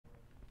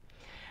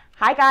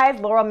Hi guys,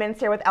 Laurel Mintz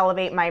here with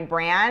Elevate My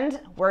Brand.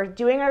 We're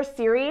doing our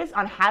series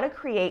on how to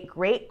create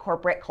great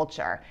corporate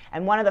culture.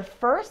 And one of the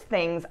first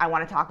things I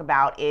want to talk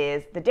about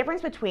is the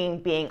difference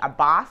between being a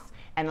boss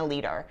and a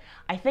leader.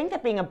 I think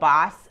that being a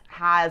boss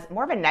has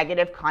more of a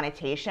negative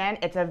connotation.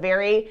 It's a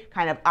very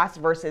kind of us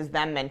versus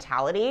them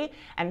mentality.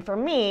 And for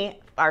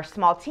me, our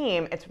small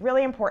team, it's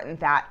really important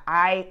that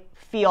I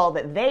feel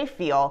that they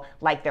feel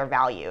like they're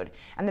valued.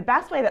 And the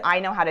best way that I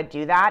know how to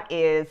do that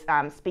is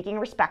speaking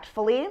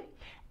respectfully,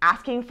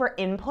 asking for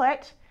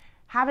input,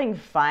 having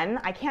fun.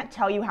 I can't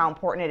tell you how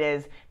important it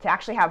is to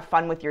actually have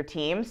fun with your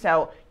team.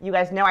 So you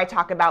guys know I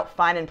talk about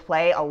fun and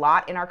play a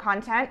lot in our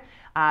content.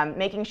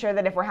 Making sure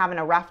that if we're having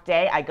a rough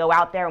day, I go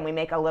out there and we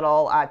make a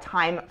little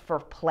time for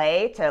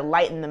play to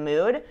lighten the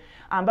mood.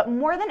 But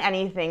more than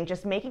anything,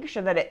 just making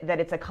sure that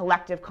it's a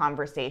collective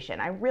conversation.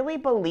 I really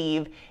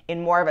believe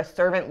in more of a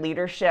servant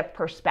leadership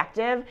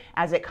perspective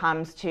as it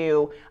comes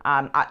to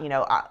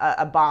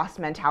a boss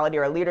mentality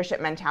or a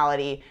leadership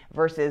mentality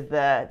versus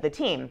the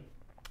team.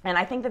 And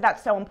I think that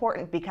that's so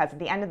important because at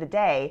the end of the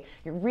day,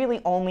 you're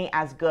really only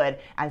as good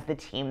as the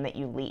team that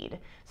you lead.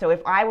 So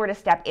if I were to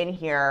step in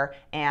here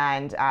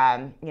and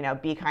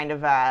be kind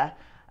of a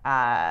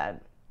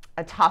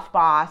tough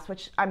boss,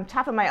 which I'm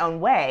tough in my own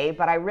way,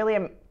 but I really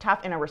am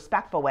tough in a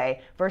respectful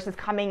way versus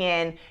coming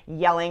in,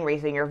 yelling,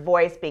 raising your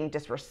voice, being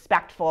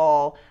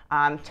disrespectful.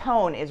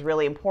 Tone is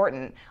really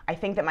important. I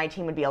think that my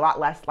team would be a lot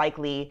less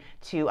likely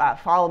to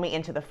follow me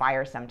into the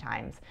fire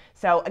sometimes.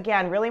 So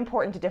again, really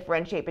important to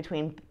differentiate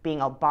between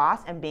being a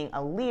boss and being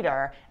a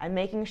leader and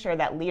making sure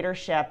that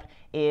leadership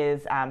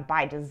is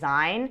by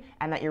design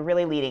and that you're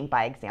really leading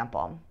by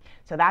example.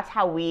 So that's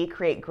how we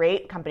create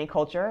great company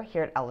culture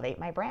here at Elevate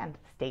My Brand.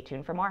 Stay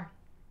tuned for more.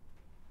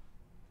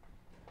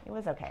 It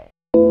was okay.